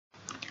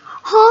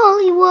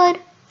Hollywood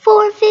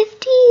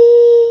 450.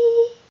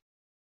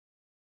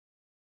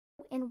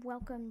 And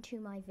welcome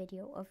to my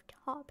video of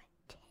top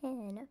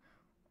 10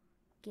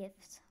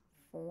 gifts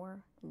for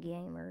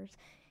gamers.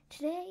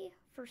 Today,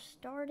 for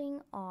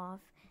starting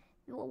off,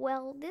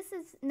 well,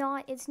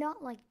 it's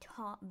not like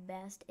top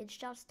best, it's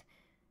just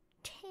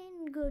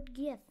 10 good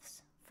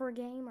gifts for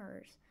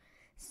gamers.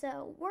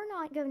 So we're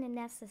not going to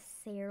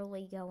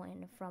necessarily go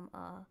in from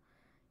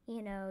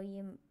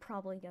you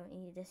probably don't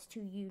need this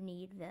to you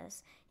need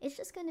this. It's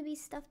just going to be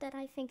stuff that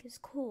I think is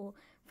cool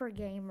for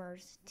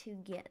gamers to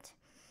get.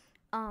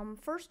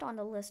 First on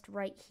the list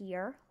right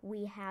here,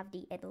 we have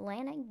the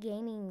Atlanta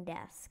Gaming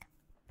Desk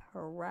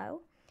Pro.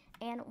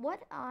 And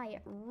what I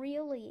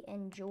really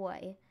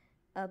enjoy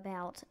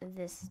about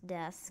this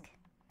desk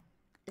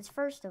is,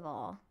 first of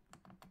all,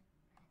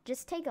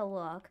 just take a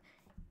look.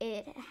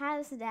 It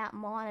has that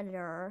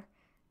monitor,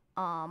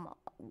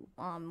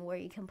 where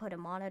you can put a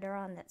monitor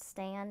on that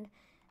stand,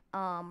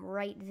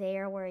 right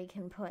there where you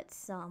can put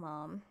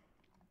some,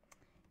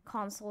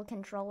 console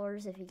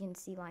controllers, if you can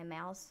see my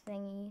mouse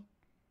thingy.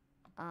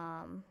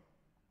 Let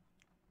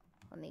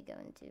me go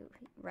into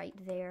right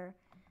there,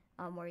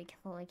 where you can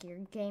put like your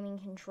gaming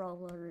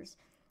controllers,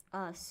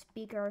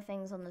 speaker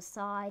things on the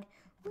side,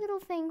 little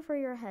thing for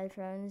your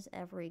headphones,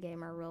 every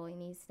gamer really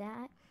needs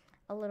that,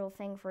 a little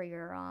thing for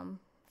your,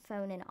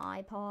 phone and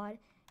iPod,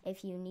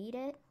 if you need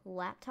it,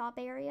 laptop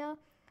area,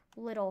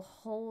 little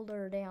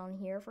holder down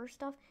here for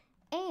stuff,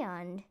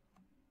 and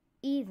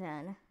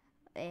even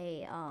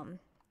a,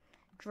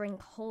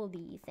 drink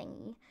holdy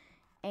thingy.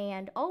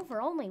 And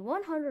for only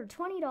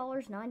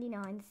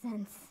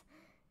 $120.99.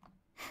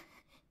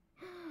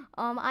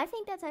 I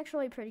think that's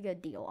actually a pretty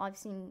good deal. I've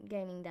seen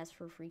gaming desks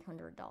for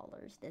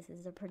 $300. This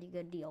is a pretty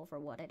good deal for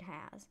what it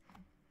has.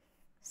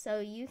 So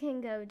you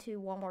can go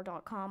to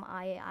Walmart.com.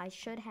 I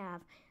should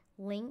have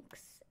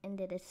links in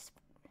the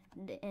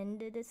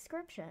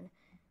description.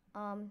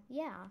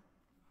 Yeah.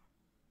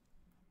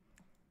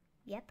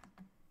 Yep.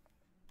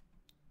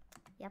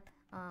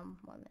 1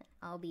 minute.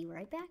 I'll be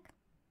right back.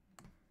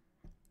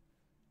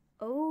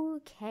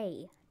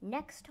 Okay,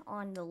 next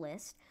on the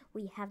list,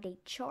 we have the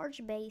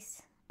charge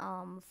base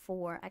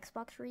for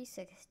Xbox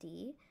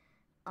 360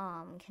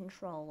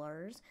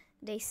 controllers.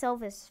 They sell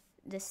this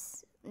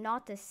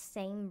not the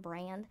same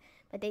brand,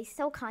 but they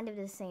sell kind of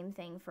the same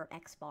thing for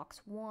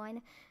Xbox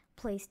One,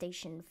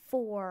 PlayStation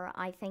 4,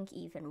 I think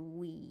even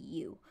Wii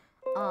U.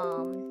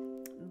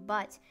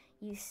 But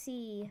you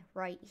see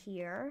right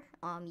here,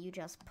 you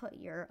just put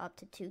your up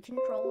to 2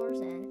 controllers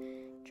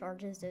in,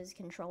 charges those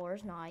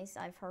controllers nice.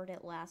 I've heard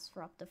it lasts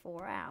for up to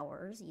 4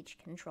 hours, each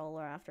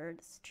controller after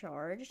it's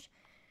charged.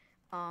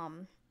 I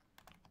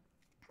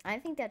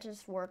think that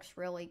just works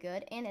really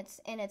good, and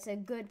it's a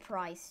good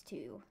price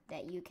too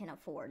that you can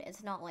afford.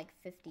 It's not like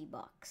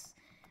 $50.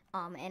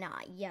 And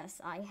I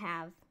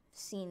have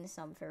seen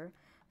some for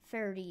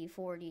 $30,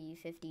 $40,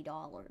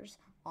 $50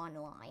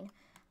 online.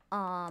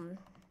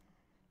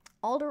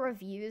 All the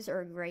reviews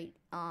are great,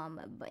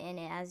 and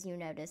as you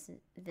notice,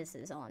 this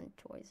is on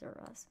Toys R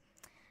Us.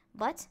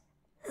 But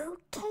who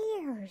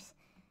cares?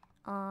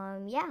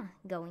 Yeah,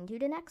 going to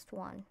the next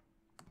one.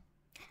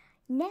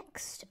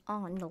 Next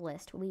on the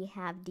list, we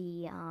have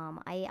the,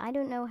 I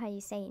don't know how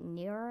you say it,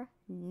 newer,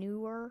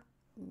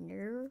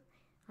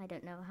 I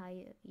don't know how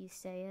you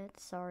say it,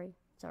 sorry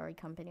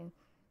company,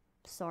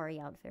 sorry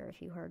out there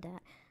if you heard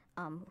that,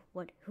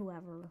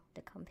 whoever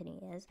the company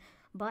is,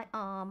 but,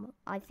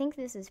 I think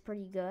this is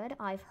pretty good.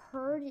 I've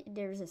heard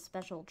there's a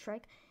special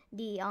trick.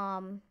 The,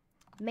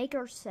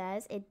 maker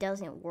says it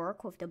doesn't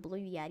work with the Blue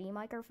Yeti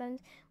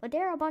microphones, but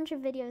there are a bunch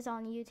of videos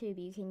on YouTube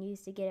you can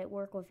use to get it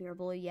work with your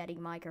Blue Yeti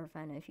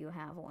microphone if you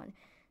have one.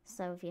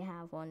 So if you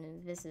have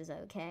one, this is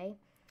okay.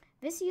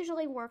 This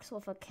usually works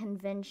with a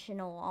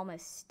conventional,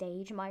 almost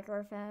stage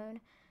microphone.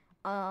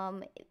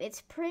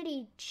 It's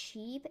pretty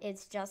cheap.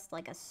 It's just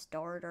like a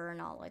starter,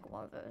 not like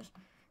one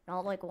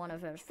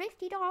of those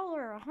 $50,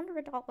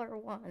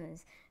 $100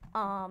 ones.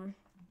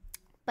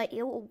 But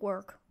it will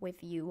work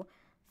with you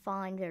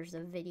fine. There's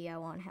a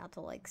video on how to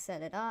like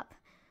set it up,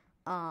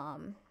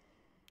 and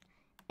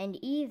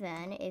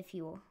even if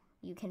you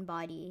can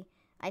buy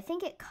I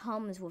think it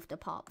comes with the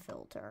pop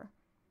filter.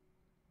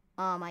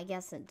 I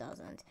guess it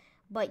doesn't,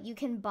 but you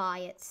can buy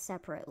it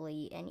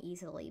separately and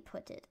easily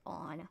put it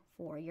on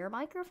for your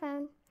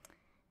microphone.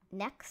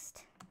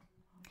 Next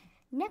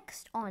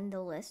on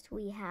the list,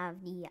 we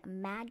have the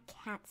Mad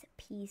Catz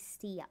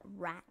PC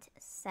Rat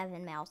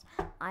 7 mouse.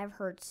 I've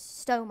heard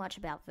so much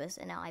about this,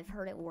 and I've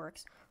heard it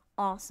works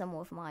awesome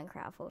with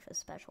Minecraft with a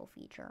special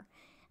feature.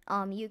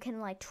 You can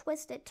like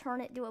twist it, turn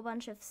it, do a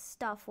bunch of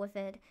stuff with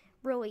it.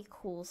 Really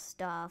cool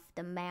stuff.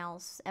 The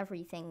mouse,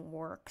 everything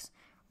works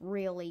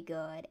really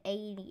good.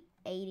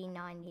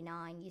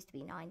 $80.99 used to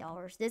be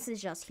 $9. This is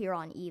just here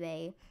on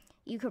eBay.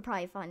 You could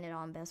probably find it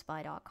on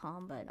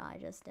BestBuy.com, but I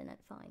just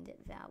didn't find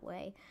it that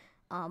way.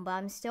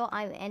 But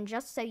and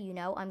just so you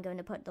know, I'm going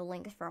to put the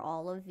links for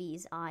all of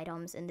these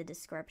items in the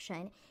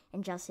description.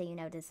 And just so you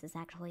know, this is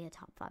actually a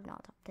top 5,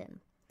 not top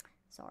 10.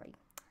 Sorry.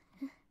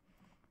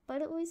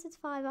 But at least it's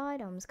 5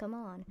 items, come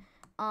on.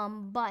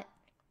 But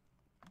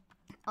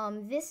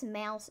this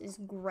mouse is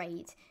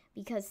great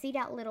because see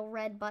that little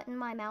red button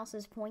my mouse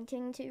is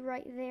pointing to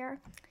right there?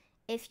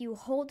 If you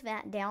hold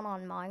that down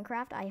on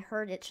Minecraft, I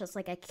heard it's just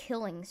like a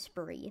killing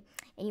spree,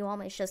 and you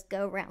almost just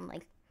go around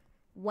like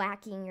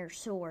whacking your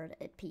sword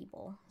at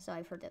people. So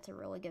I've heard that's a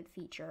really good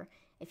feature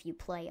if you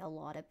play a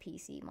lot of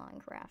PC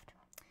Minecraft.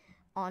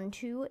 On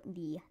to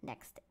the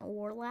next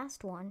or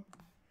last one.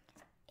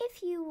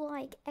 If you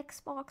like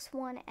Xbox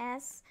One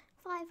S,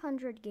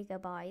 500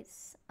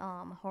 gigabytes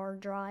hard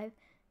drive,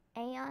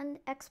 and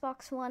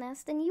Xbox One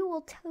S, then you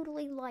will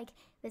totally like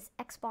this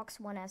Xbox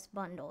One S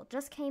bundle. It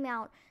just came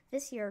out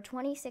this year,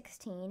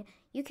 2016.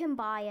 You can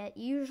buy it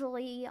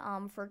usually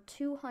for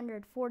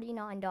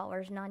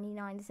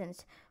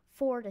 $249.99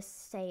 for the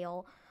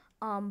sale,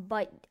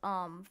 but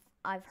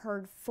I've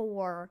heard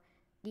for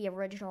the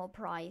original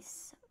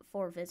price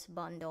for this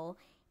bundle,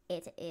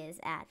 it is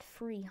at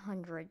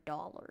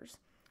 $300,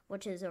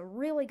 which is a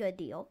really good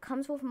deal.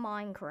 Comes with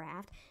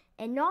Minecraft,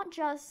 and not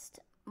just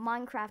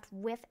Minecraft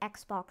with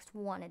Xbox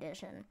One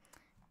edition,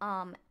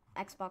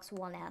 Xbox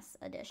One S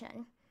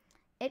edition.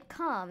 It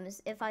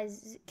comes, if I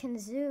can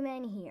zoom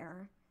in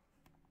here,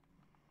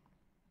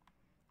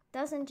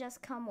 doesn't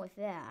just come with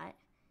that.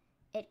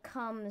 It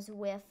comes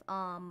with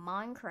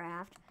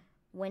Minecraft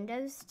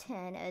Windows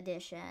 10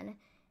 edition,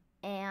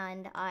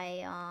 and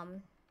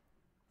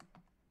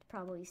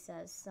probably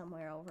says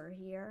somewhere over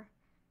here.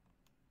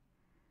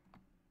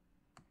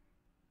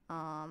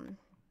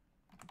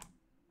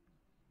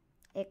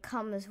 It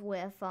comes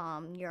with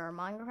your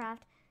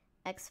Minecraft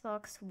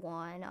Xbox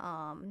One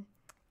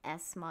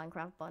S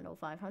Minecraft bundle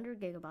 500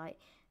 gigabyte,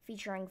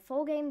 featuring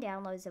full game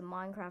downloads of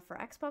Minecraft for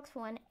Xbox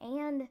One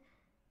and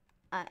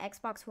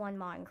Xbox One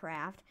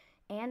Minecraft,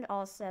 and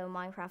also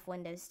Minecraft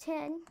Windows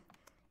 10.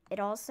 It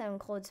also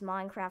includes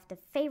Minecraft the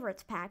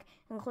Favorites pack,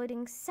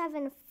 including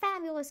 7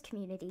 fabulous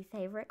community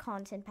favorite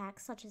content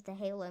packs such as the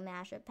Halo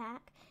Mashup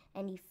pack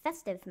and the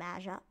Festive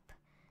Mashup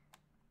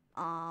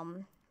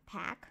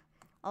pack.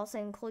 Also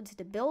includes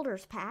the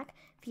Builders pack,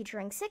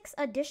 featuring 6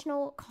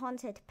 additional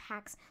content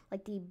packs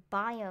like the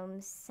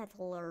Biome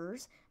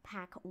Settlers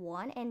pack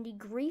 1 and the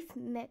Grief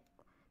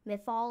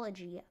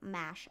Mythology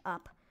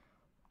mashup.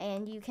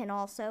 And you can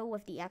also,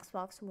 with the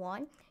Xbox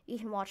One, you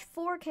can watch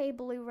 4K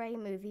Blu-ray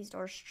movies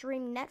or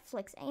stream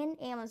Netflix and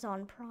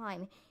Amazon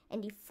Prime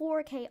and the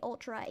 4K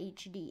Ultra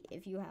HD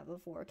if you have a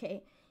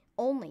 4K,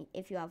 only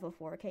if you have a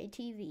 4K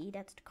TV,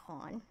 that's the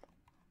con.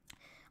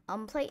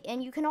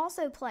 And you can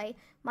also play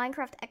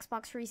Minecraft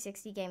Xbox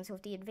 360 games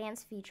with the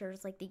advanced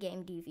features like the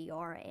game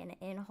DVR and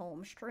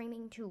in-home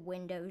streaming to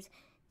Windows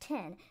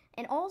 10.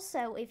 And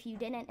also, if you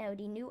didn't know,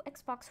 the new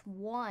Xbox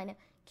One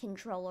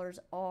controllers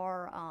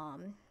are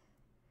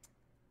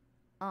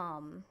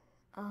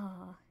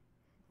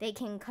they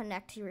can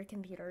connect to your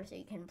computer so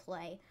you can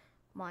play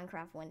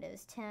Minecraft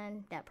Windows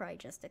 10. That probably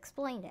just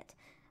explained it.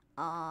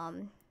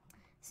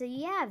 So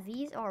yeah,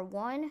 these are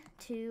 1,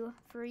 2,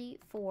 3,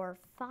 4,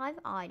 5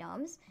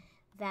 items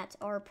that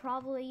are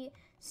probably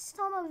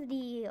some of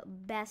the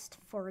best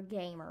for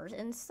gamers,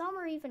 and some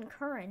are even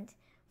current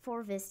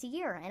for this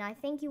year, and I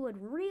think you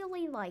would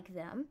really like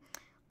them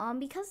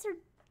because they're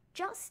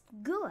just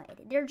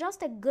good. They're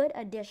just a good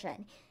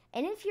addition.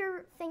 And if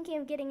you're thinking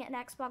of getting an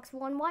Xbox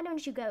One, why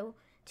don't you go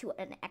to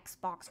an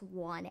Xbox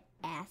One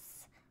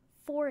S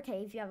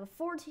 4K? If you have a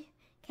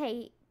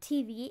 4K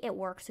TV, it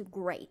works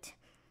great.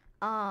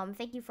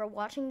 Thank you for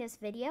watching this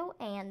video,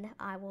 and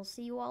I will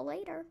see you all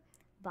later.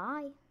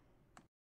 Bye.